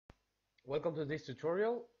Welcome to this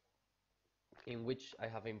tutorial in which I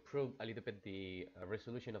have improved a little bit the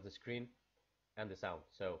resolution of the screen and the sound.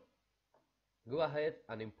 So go ahead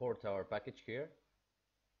and import our package here.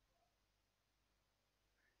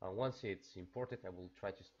 And once it's imported, I will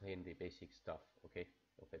try to explain the basic stuff, okay,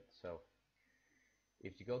 of it. So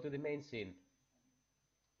if you go to the main scene,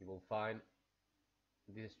 you will find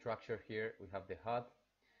this structure here. We have the HUD.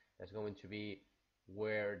 That's going to be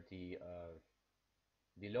where the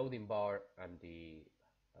loading bar and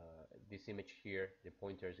this image here, the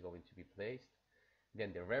pointer is going to be placed.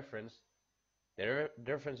 Then the reference. The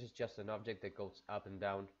reference is just an object that goes up and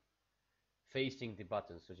down facing the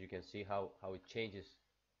button, so you can see how it changes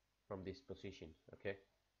from this position, okay?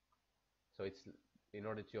 So it's in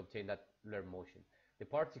order to obtain that blur motion. The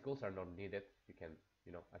particles are not needed. You can,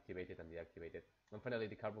 activate it and deactivate it. And finally,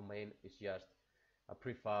 the cardboard main is just a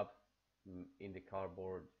prefab in the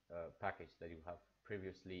cardboard package that you have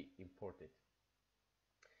previously imported.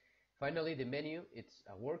 Finally, the menu, it's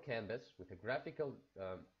a work canvas with a graphical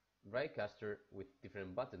Raycaster with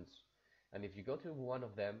different buttons. And if you go to one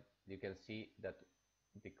of them, you can see that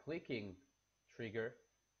the clicking trigger,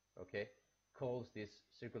 okay, calls this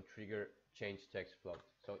circle trigger change text float.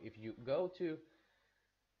 So if you go to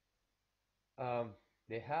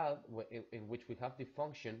the HUD in which we have the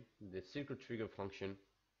function, the circle trigger function,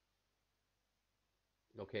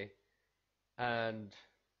 okay, and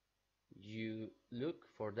you look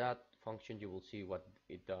for that function, you will see what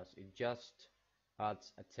it does. It just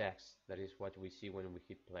adds a text. That is what we see when we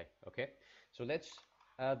hit play. Okay, so let's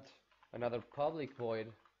add another public void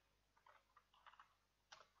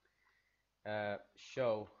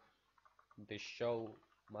show. The show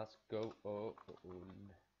must go on,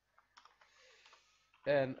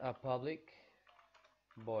 and a public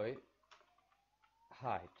void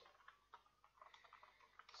hide.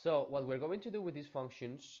 So what we're going to do with these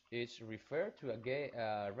functions is refer to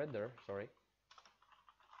a render,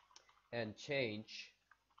 and change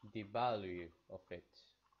the value of it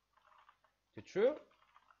to true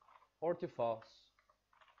or to false.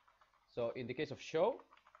 So in the case of show,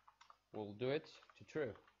 we'll do it to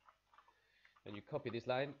true. And you copy this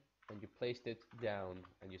line and you place it down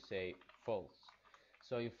and you say false.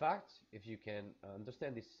 So in fact, if you can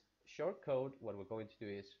understand this short code, what we're going to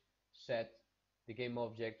do is set the game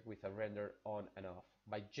object with a render on and off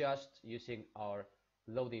by just using our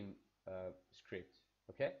loading script.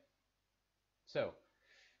 Okay, so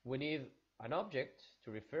we need an object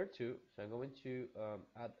to refer to, so I'm going to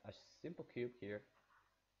add a simple cube here,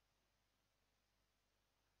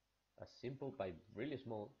 a simple but really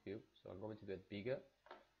small cube, so I'm going to do it bigger.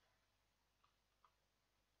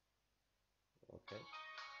 Okay,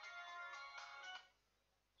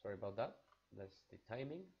 sorry about that, that's the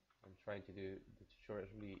timing. I'm trying to do the tutorial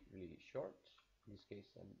really short. In this case,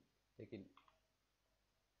 I'm taking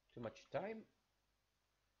too much time.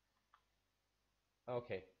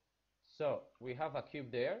 Okay, so we have a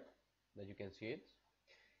cube there that you can see it,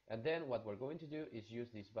 and then what we're going to do is use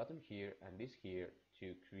this button here and this here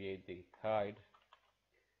to create the hide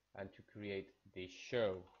and to create the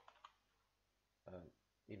show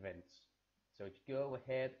events. So you go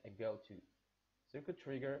ahead and go to circuit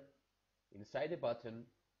trigger inside the button,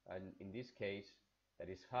 and in this case that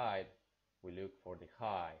is hide, we look for the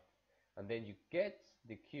hide, and then you get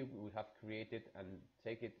the cube we have created and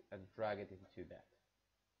take it and drag it into that.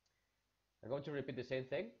 I'm going to repeat the same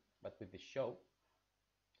thing but with the show.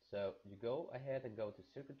 So you go ahead and go to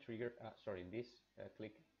circuit trigger, sorry, in this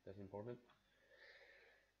click, that's important,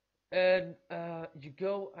 and you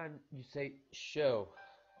go and you say show,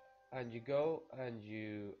 and you go and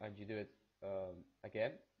you do it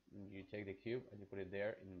again. You take the cube and you put it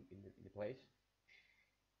there in the place,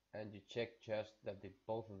 and you check just that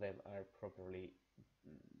both of them are properly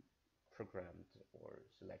programmed or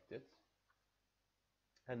selected.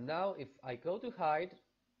 And now if I go to hide,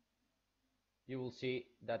 you will see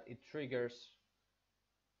that it triggers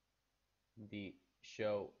the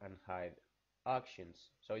show and hide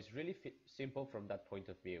actions. So it's really simple from that point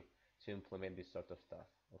of view to implement this sort of stuff.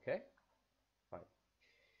 Okay, fine.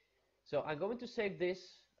 So I'm going to save this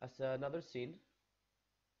as another scene.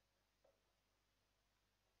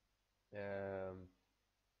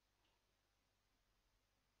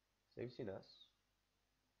 Save scene as.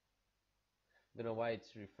 Don't know why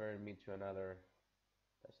it's referring me to another.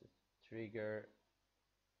 That's a trigger.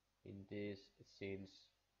 In this scene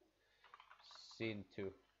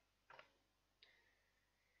 2.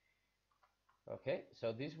 Okay,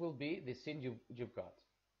 so this will be the scene you've got.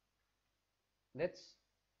 Let's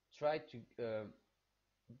try to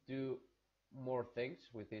do more things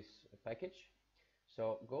with this package.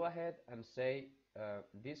 So go ahead and say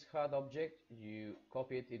this HUD object, you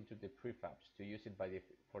copy it into the prefabs to use it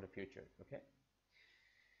for the future, okay?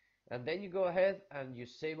 And then you go ahead and you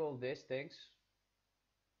save all these things.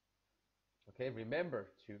 Okay, remember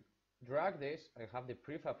to drag this and have the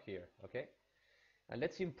prefab here, okay? And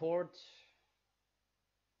let's import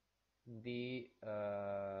the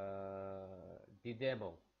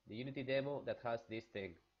demo, the Unity demo that has this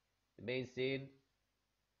thing, the main scene,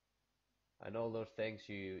 and all those things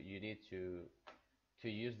you need to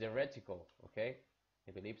use the reticle, okay?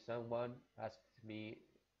 I believe someone asked me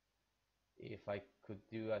if I could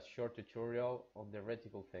do a short tutorial on the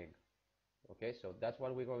reticle thing. Okay, so that's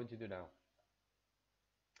what we're going to do now.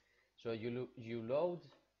 So you load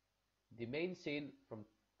the main scene from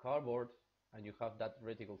cardboard and you have that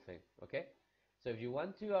reticle thing, okay? So if you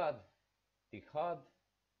want to add the HUD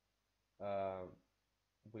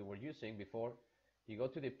we were using before, you go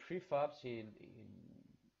to the prefabs in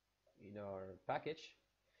our package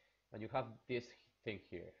and you have this thing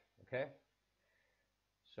here, okay?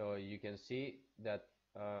 So you can see that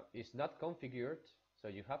it's not configured, so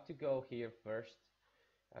you have to go here first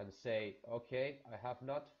and say, okay, I have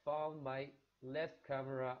not found my left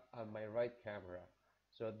camera and my right camera.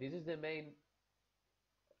 So this is the main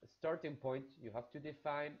starting point. You have to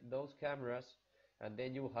define those cameras and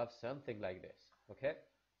then you will have something like this, okay?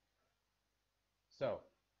 So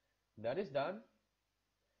that is done,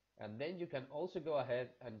 and then you can also go ahead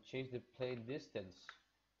and change the plane distance,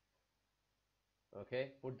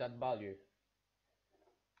 okay? Put that value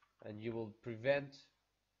and you will prevent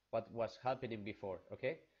what was happening before,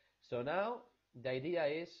 okay? So now the idea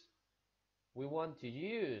is we want to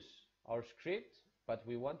use our script, but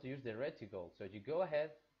we want to use the reticle. So you go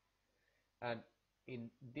ahead and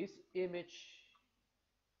in this image,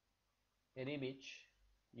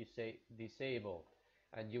 you say disable,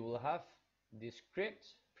 and you will have the script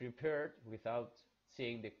prepared without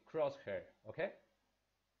seeing the crosshair, okay?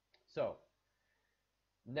 So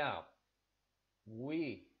now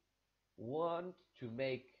we want to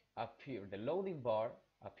make the loading bar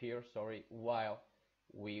appear, while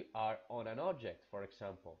we are on an object, for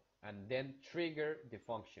example, and then trigger the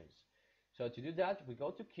functions. So to do that, we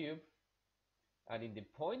go to cube, and in the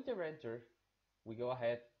pointer enter, we go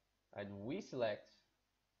ahead and we select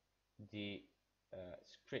the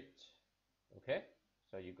script, okay?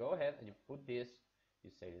 So you go ahead and you put this,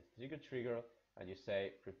 you say the trigger, and you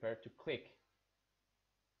say prepare to click.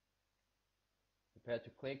 Prepare to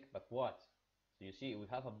click, but what? So you see we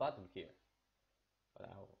have a button here. But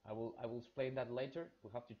I will explain that later. We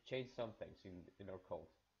have to change some things in our code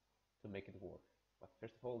to make it work. But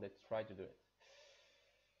first of all, let's try to do it.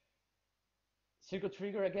 Circle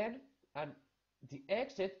trigger again, and the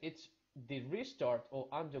exit, it's the restart or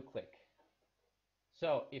undo click.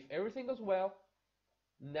 So if everything goes well,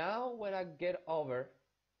 now when I get over,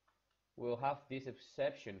 we'll have this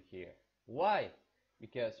exception here. Why?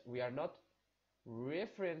 Because we are not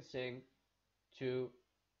referencing to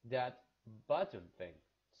that button thing.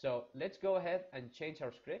 So let's go ahead and change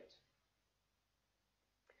our script.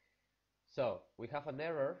 So we have an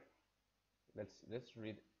error. Let's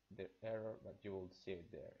read the error, but you will see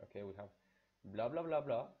it there. Okay, we have blah blah blah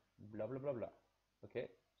blah blah blah blah blah. Okay,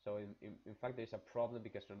 so in fact there's a problem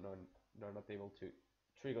because they're not able to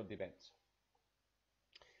trigger the events.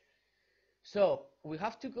 So we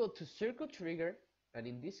have to go to circle trigger, and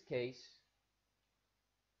in this case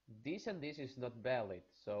this and this is not valid.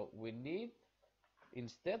 So we need,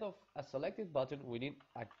 instead of a selected button, we need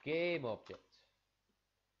a game object.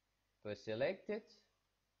 So a selected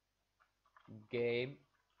game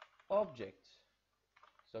object.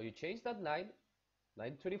 So you change that line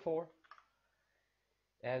 24,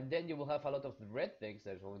 and then you will have a lot of red things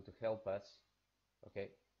that are going to help us, okay,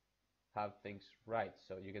 have things right.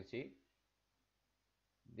 So you can see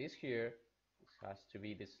this here, this has to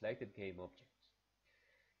be the selected game object.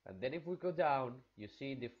 And then if we go down, you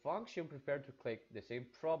see in the function prepare to click the same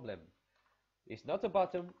problem. It's not a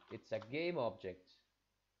button, it's a game object.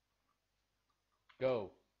 Go,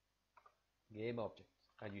 game object,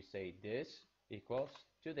 and you say this equals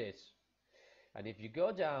to this. And if you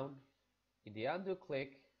go down in the undo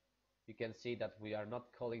click, you can see that we are not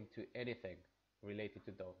calling to anything related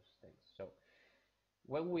to those things. So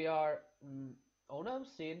when we are on our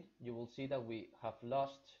scene, you will see that we have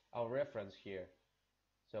lost our reference here.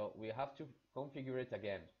 So we have to configure it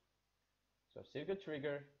again. So circle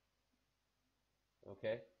trigger,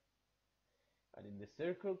 okay, and in the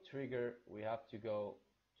circle trigger we have to go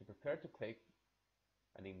to prepare to click,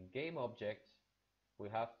 and in game object we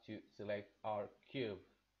have to select our cube.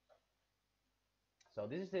 So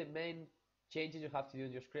this is the main changes you have to do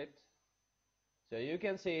in your script. So you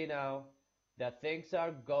can see now that things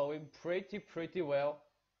are going pretty well,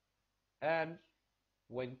 and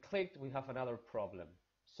when clicked we have another problem.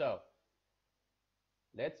 So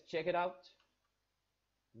let's check it out.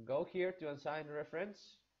 Go here to assign reference,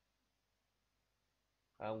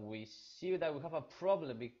 and we see that we have a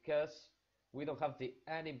problem because we don't have the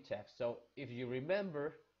anim text. So if you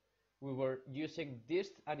remember, we were using these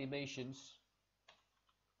animations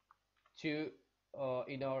to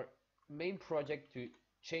in our main project to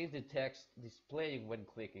change the text displaying when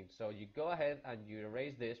clicking. So you go ahead and you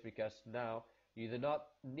erase this because now you do not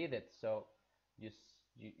need it. So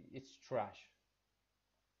it's trash.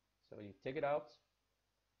 So you take it out.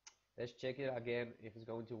 Let's check it again if it's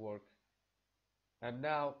going to work. And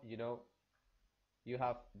now you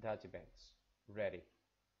have that events ready.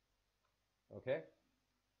 Okay.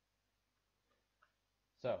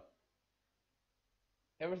 So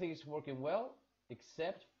everything is working well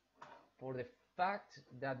except for the fact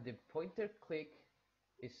that the pointer click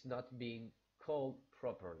is not being called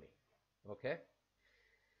properly. Okay,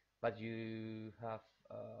 but you have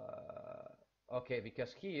okay,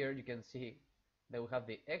 because here you can see that we have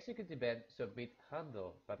the execute event submit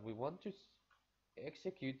handle, but we want to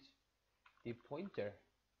execute the pointer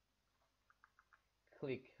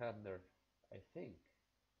click handler, I think,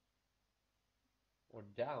 or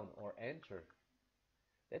down or enter.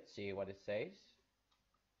 Let's see what it says.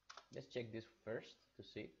 Let's check this first to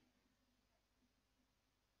see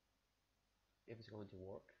if it's going to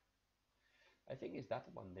work. I think it's that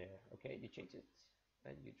one there. Okay, you change it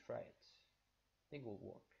and you try it. I think it will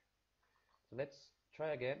work. So let's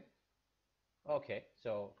try again. Okay,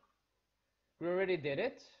 so we already did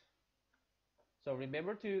it. So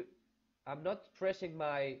remember to, I'm not pressing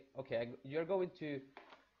my, okay, you're going to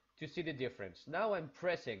see the difference. Now I'm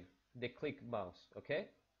pressing the click mouse, okay?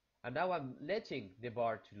 And now I'm letting the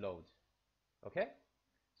bar to load, okay?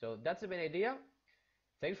 So that's the main idea.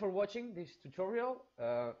 Thanks for watching this tutorial.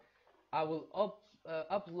 I will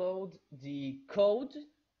upload the code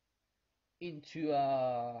into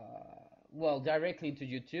well, directly into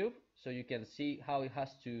YouTube, so you can see how it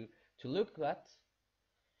has to look at.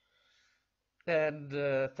 And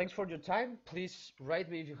thanks for your time. Please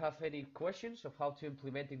write me if you have any questions of how to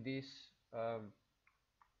implementing this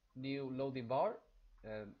new loading bar,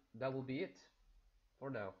 and that will be it for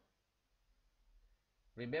now.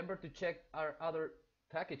 Remember to check our other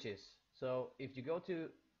packages. So if you go to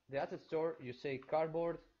the asset store, you say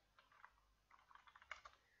cardboard,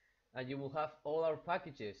 and you will have all our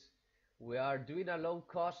packages. We are doing a low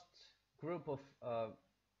cost group of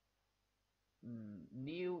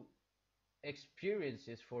new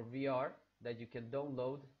experiences for VR that you can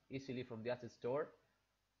download easily from the asset store,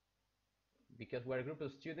 because we're a group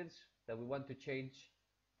of students that we want to change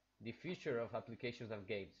the future of applications and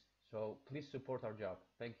games. So please support our job.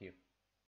 Thank you.